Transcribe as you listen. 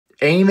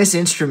MES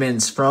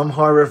Instruments from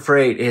Harbor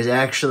Freight is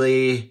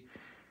actually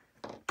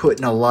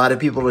putting a lot of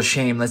people to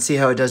shame. Let's see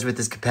how it does with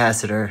this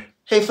capacitor.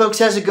 Hey folks,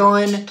 how's it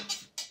going?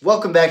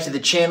 Welcome back to the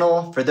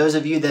channel. For those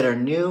of you that are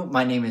new,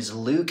 my name is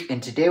Luke,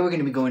 and today we're going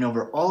to be going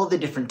over all of the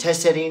different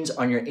test settings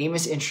on your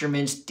MES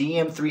Instruments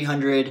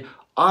DM300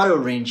 auto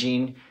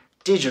ranging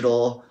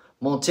digital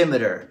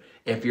multimeter.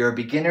 If you're a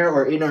beginner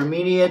or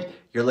intermediate,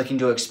 you're looking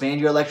to expand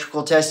your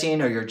electrical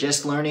testing, or you're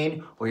just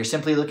learning, or you're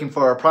simply looking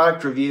for a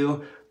product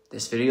review,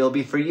 this video will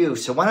be for you.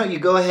 So why don't you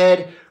go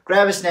ahead,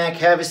 grab a snack,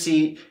 have a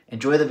seat,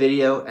 enjoy the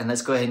video, and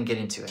let's go ahead and get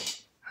into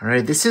it. All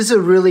right, this is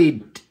a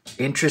really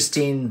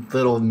interesting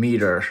little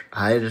meter.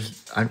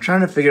 I'm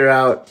trying to figure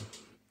out,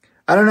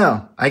 I don't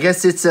know. I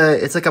guess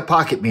it's like a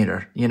pocket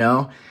meter, you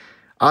know?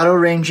 Auto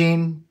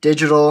ranging,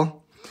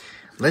 digital.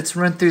 Let's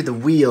run through the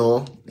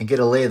wheel and get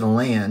a lay of the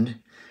land.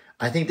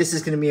 I think this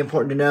is going to be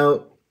important to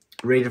note.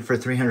 Rated for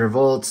 300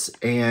 volts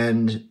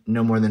and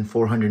no more than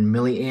 400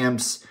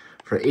 milliamps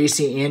for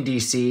AC and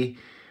DC.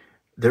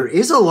 There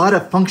is a lot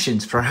of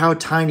functions for how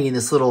tiny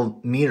this little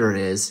meter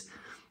is.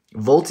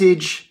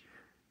 Voltage,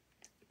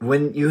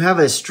 when you have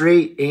a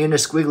straight and a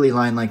squiggly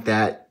line like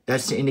that,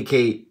 that's to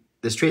indicate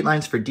the straight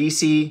line's for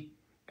DC,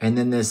 and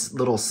then this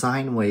little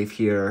sine wave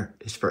here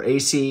is for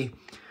AC.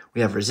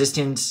 We have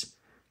resistance,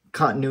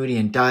 continuity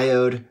and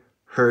diode,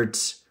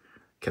 hertz,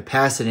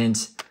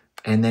 capacitance,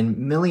 and then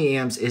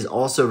milliamps is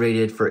also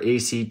rated for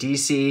AC,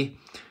 DC.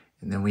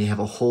 And then we have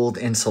a hold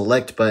and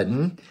select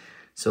button.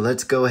 So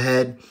let's go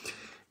ahead.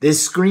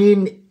 This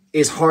screen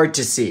is hard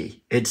to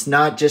see. It's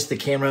not just the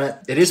camera.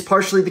 It is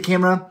partially the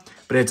camera,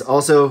 but it's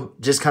also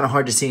just kind of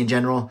hard to see in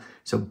general.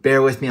 So bear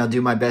with me. I'll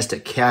do my best to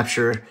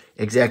capture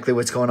exactly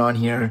what's going on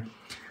here.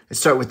 Let's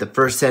start with the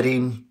first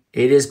setting.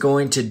 It is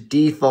going to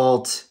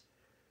default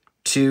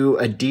to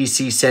a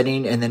DC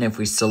setting. And then if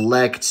we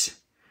select,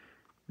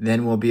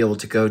 then we'll be able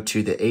to go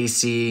to the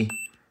AC.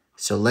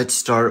 So let's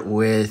start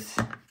with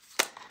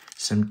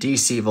some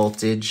DC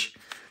voltage.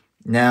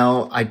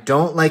 Now, I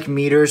don't like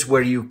meters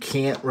where you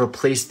can't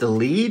replace the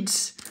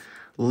leads.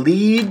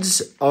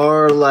 Leads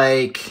are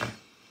like,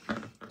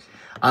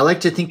 I like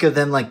to think of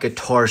them like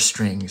guitar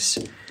strings.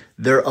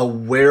 They're a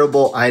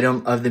wearable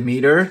item of the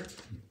meter.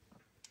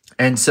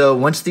 And so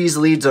once these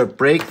leads are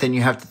break, then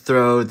you have to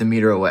throw the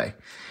meter away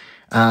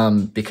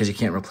because you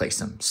can't replace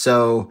them.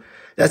 So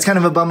that's kind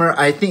of a bummer.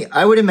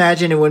 I would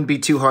imagine it wouldn't be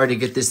too hard to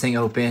get this thing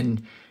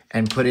open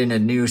and put in a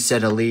new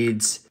set of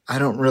leads. I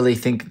don't really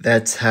think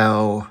that's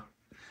how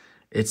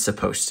it's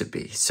supposed to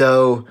be.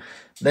 So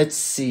let's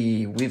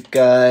see. We've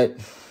got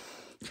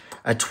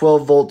a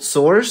 12 volt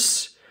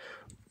source.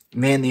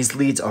 Man, these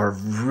leads are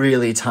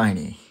really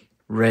tiny.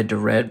 Red to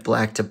red,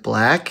 black to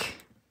black.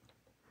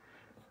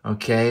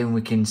 Okay, and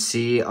we can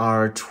see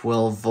our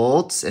 12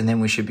 volts, and then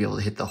we should be able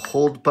to hit the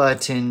hold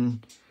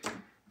button.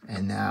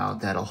 And now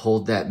that'll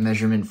hold that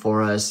measurement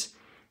for us.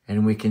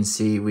 And we can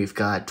see we've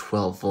got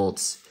 12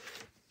 volts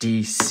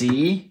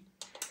DC.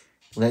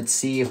 Let's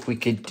see if we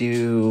could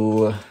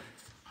do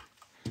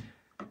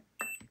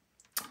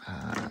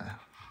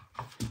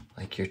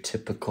like your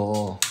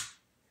typical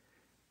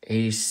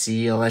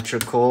AC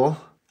electrical.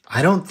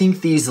 I don't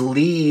think these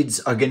leads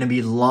are going to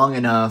be long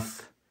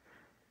enough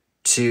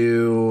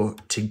to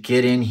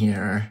get in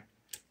here.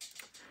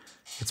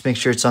 Let's make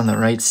sure it's on the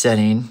right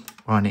setting.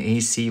 We're on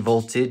AC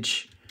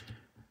voltage.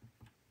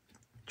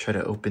 Try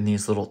to open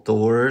these little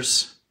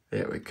doors.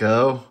 There we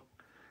go.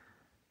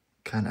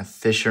 Kind of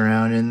fish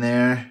around in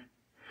there.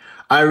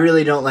 I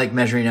really don't like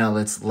measuring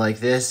outlets like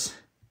this.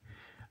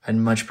 I'd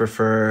much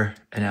prefer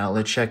an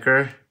outlet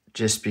checker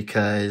just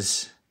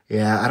because,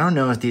 yeah, I don't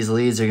know if these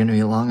leads are going to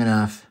be long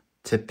enough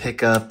to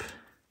pick up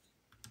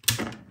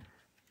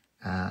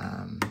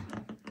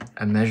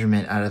a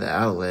measurement out of the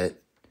outlet.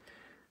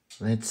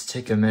 Let's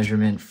take a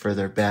measurement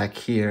further back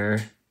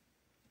here.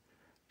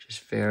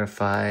 Just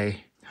verify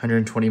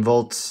 120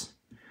 volts.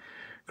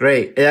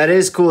 Great. That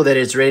is cool that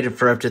it's rated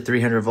for up to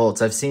 300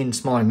 volts. I've seen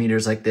smaller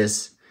meters like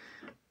this.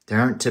 They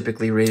aren't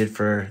typically rated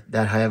for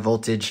that high of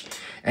voltage.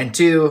 And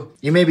two,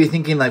 you may be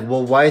thinking like,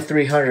 well, why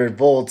 300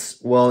 volts?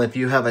 Well, if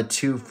you have a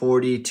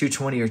 240,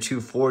 220 or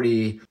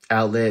 240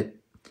 outlet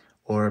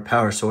or a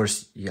power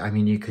source, I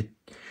mean, you could,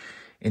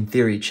 in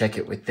theory, check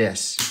it with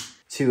this.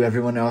 To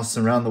everyone else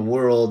around the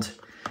world,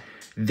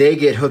 they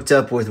get hooked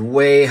up with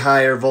way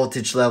higher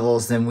voltage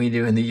levels than we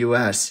do in the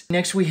US.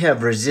 Next, we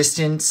have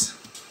resistance.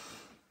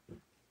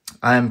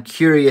 I'm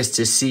curious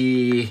to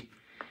see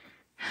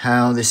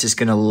how this is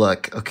gonna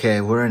look.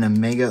 Okay, we're in a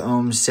mega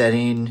ohm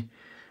setting.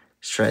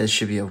 Let's try, this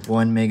should be a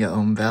 1 mega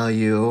ohm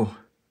value.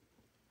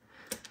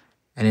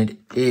 And it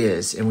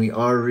is, and we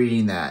are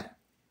reading that.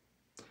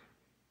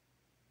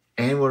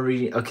 And we're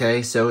reading,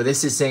 okay, so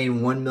this is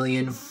saying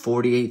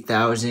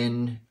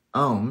 1,048,000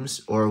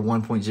 ohms, or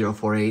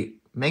 1.048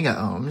 mega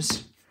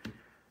ohms.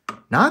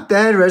 Not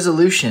bad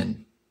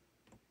resolution.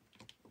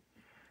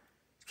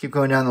 Keep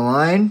going down the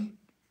line.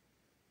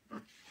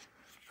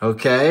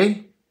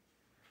 Okay.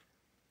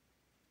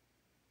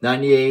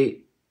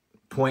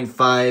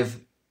 98.5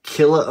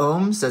 kilo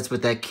ohms. That's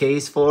what that K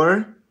is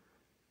for.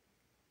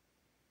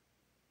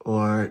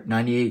 or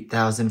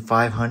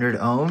 98,500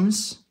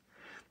 ohms.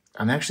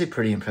 I'm actually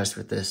pretty impressed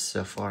with this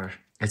so far.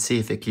 Let's see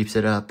if it keeps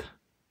it up.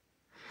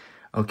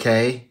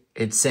 Okay,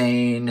 it's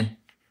saying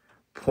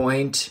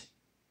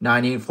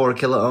 0.984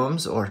 kilo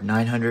ohms or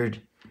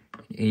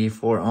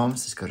 984 ohms.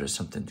 Let's go to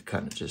something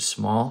kind of just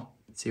small.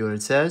 See what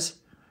it says.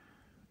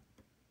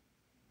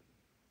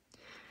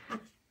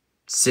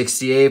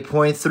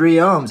 68.3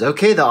 ohms.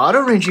 Okay, the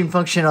auto ranging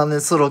function on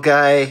this little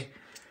guy,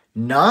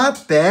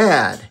 not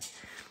bad.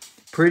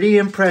 Pretty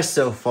impressed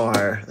so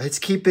far. Let's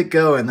keep it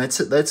going.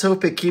 Let's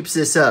hope it keeps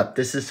this up.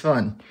 This is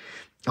fun.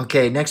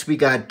 Okay, next we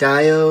got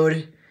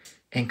diode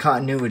and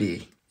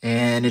continuity.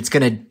 And it's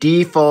gonna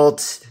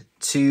default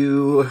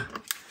to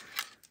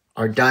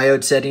our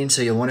diode setting,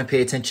 so you'll wanna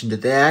pay attention to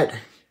that.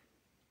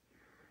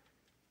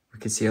 We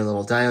can see our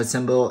little diode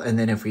symbol, and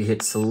then if we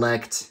hit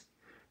select,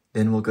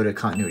 then we'll go to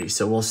continuity.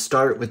 So we'll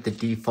start with the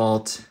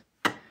default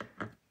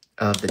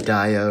of the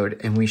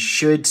diode, and we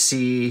should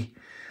see,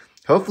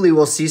 hopefully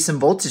we'll see some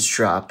voltage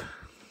drop.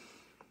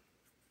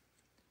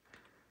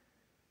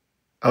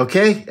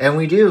 Okay, and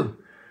we do.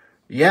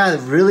 Yeah,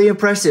 really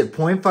impressive.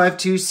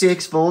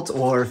 0.526 volts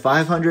or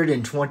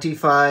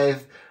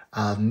 525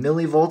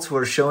 millivolts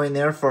we're showing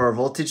there for our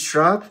voltage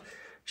drop,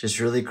 which is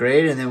really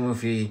great. And then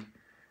if we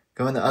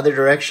go in the other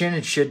direction,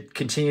 it should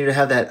continue to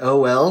have that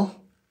OL.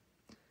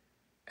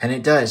 And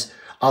it does.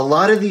 A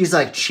lot of these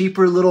like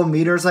cheaper little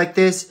meters like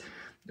this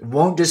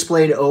won't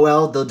display an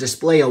OL, they'll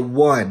display a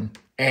 1.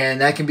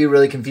 And that can be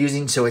really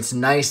confusing, so it's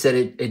nice that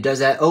it does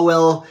that.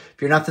 OL,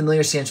 if you're not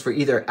familiar, stands for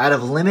either out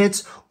of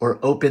limits or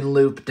open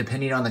loop,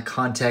 depending on the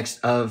context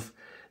of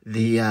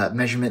the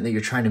measurement that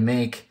you're trying to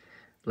make.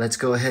 Let's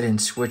go ahead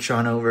and switch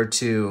on over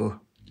to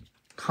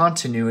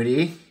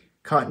continuity.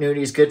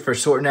 Continuity is good for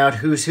sorting out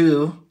who's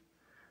who.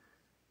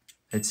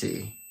 Let's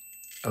see.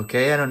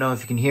 Okay, I don't know if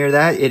you can hear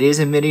that. It is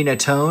emitting a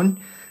tone.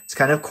 It's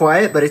kind of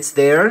quiet, but it's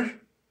there.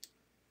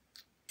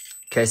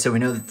 Okay, so we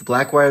know that the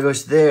black wire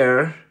goes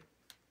there.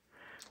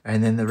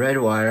 And then the red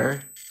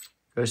wire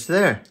goes to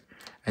there.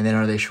 And then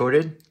are they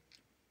shorted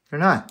or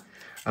not?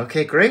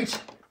 Okay, great.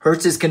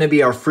 Hertz is gonna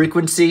be our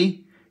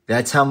frequency.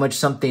 That's how much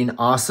something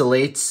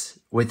oscillates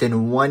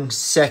within 1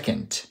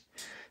 second.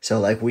 So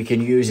like we can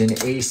use an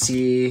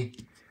AC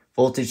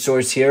voltage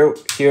source here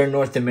in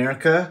North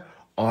America.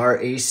 Our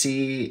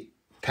AC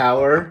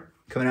power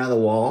coming out of the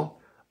wall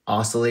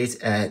oscillates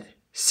at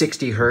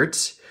 60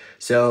 Hertz.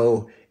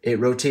 So it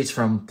rotates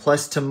from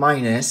plus to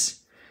minus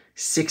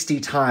 60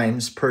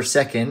 times per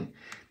second.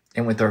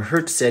 And with our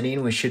Hertz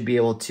setting, we should be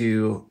able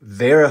to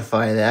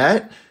verify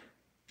that.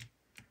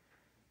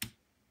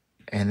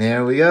 And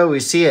there we go, we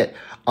see it.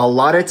 A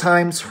lot of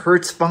times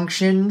Hertz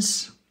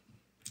functions,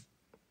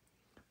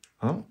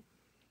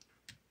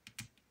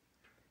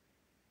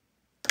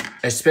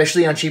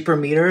 especially on cheaper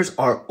meters,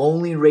 are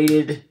only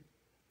rated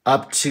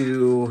up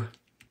to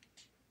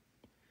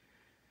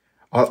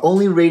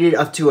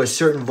a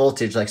certain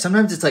voltage. Like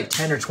sometimes it's like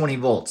 10 or 20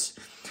 volts.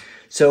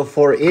 So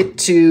for it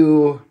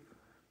to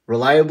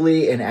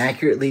reliably and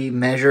accurately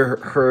measure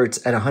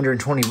Hertz at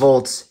 120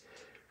 volts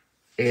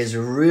is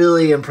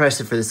really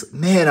impressive for this.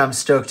 Man, I'm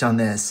stoked on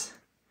this.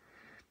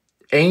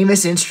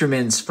 MES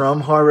Instruments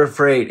from Harbor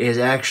Freight is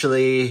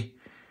actually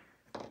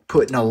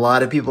putting a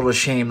lot of people to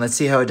shame. Let's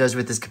see how it does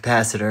with this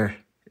capacitor.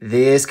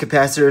 This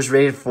capacitor is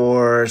rated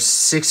for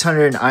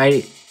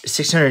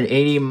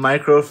 680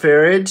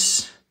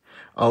 microfarads.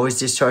 Always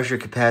discharge your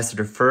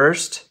capacitor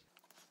first.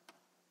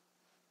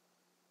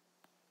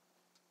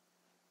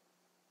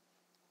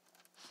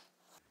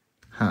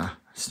 Huh,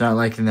 it's not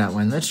liking that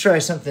one. Let's try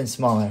something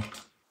smaller.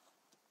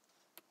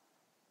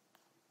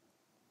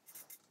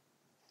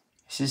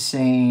 This is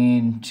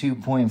saying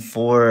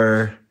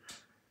 2.4,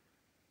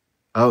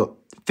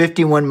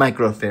 51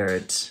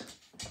 microfarads.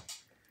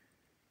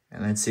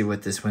 And let's see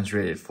what this one's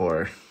rated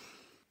for.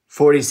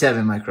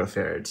 47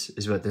 microfarads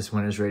is what this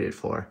one is rated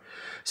for.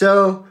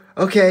 So,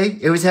 okay,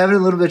 it was having a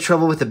little bit of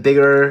trouble with the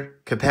bigger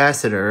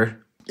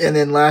capacitor. And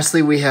then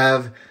lastly, we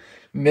have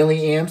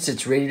milliamps.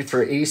 It's rated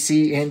for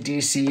AC and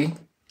DC.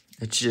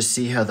 Let's just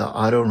see how the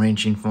auto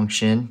ranging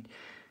function.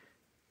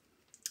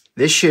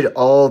 This should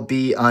all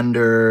be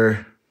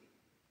under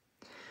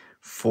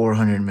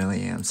 400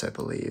 milliamps, I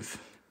believe.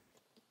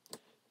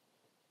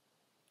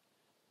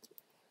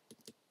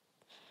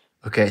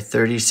 Okay,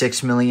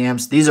 36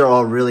 milliamps. These are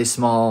all really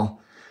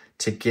small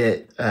to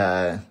get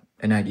an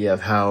idea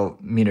of how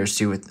meters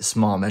do with the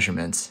small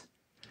measurements.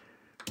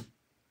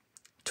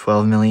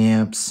 12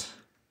 milliamps.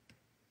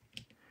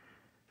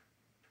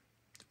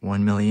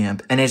 1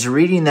 milliamp, and it's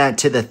reading that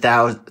to the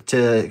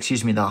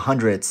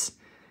hundredths,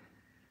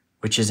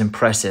 which is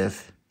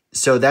impressive.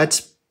 So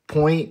that's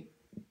 0.12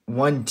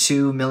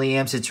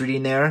 milliamps it's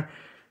reading there.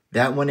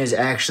 That one is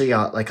actually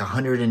like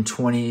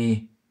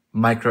 120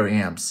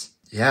 microamps.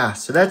 Yeah,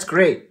 so that's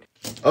great.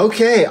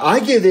 Okay, I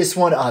give this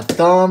one a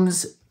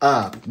thumbs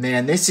up.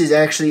 Man, this is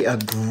actually a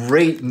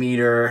great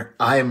meter.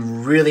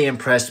 I'm really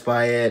impressed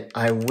by it.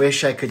 I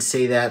wish I could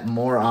say that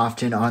more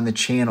often on the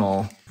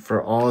channel for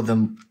all of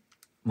the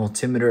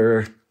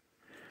multimeter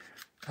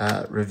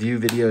review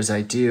videos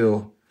I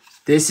do.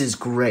 This is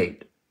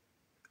great.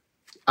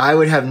 I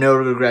would have no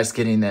regrets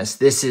getting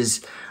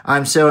this.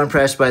 I'm so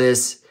impressed by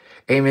this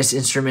MES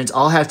Instruments.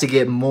 I'll have to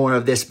get more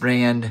of this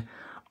brand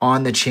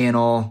on the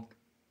channel.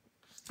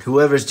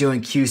 Whoever's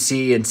doing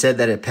QC and said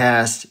that it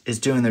passed is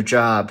doing their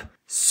job.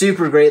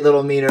 Super great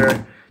little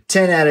meter.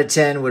 10 out of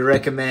 10 would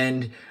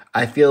recommend.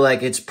 I feel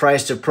like it's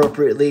priced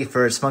appropriately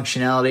for its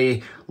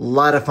functionality. A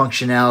lot of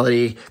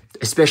functionality,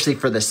 especially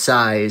for the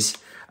size.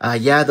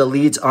 Yeah, the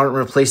leads aren't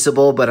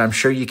replaceable, but I'm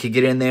sure you could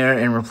get in there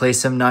and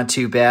replace them not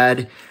too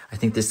bad. I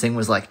think this thing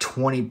was like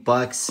 20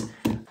 bucks,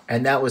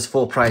 and that was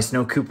full price,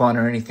 no coupon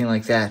or anything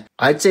like that.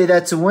 I'd say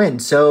that's a win.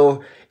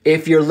 So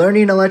if you're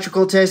learning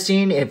electrical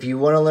testing, if you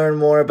want to learn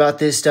more about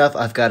this stuff,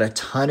 I've got a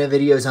ton of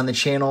videos on the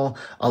channel,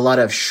 a lot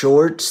of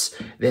shorts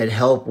that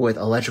help with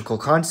electrical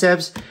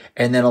concepts,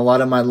 and then a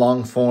lot of my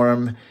long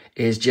form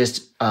is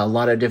just a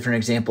lot of different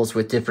examples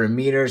with different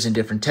meters and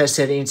different test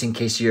settings in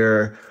case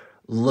you're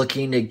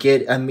looking to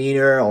get a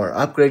meter or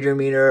upgrade your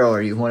meter,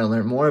 or you want to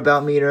learn more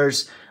about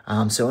meters.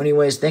 So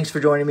anyways, thanks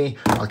for joining me.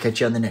 I'll catch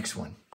you on the next one.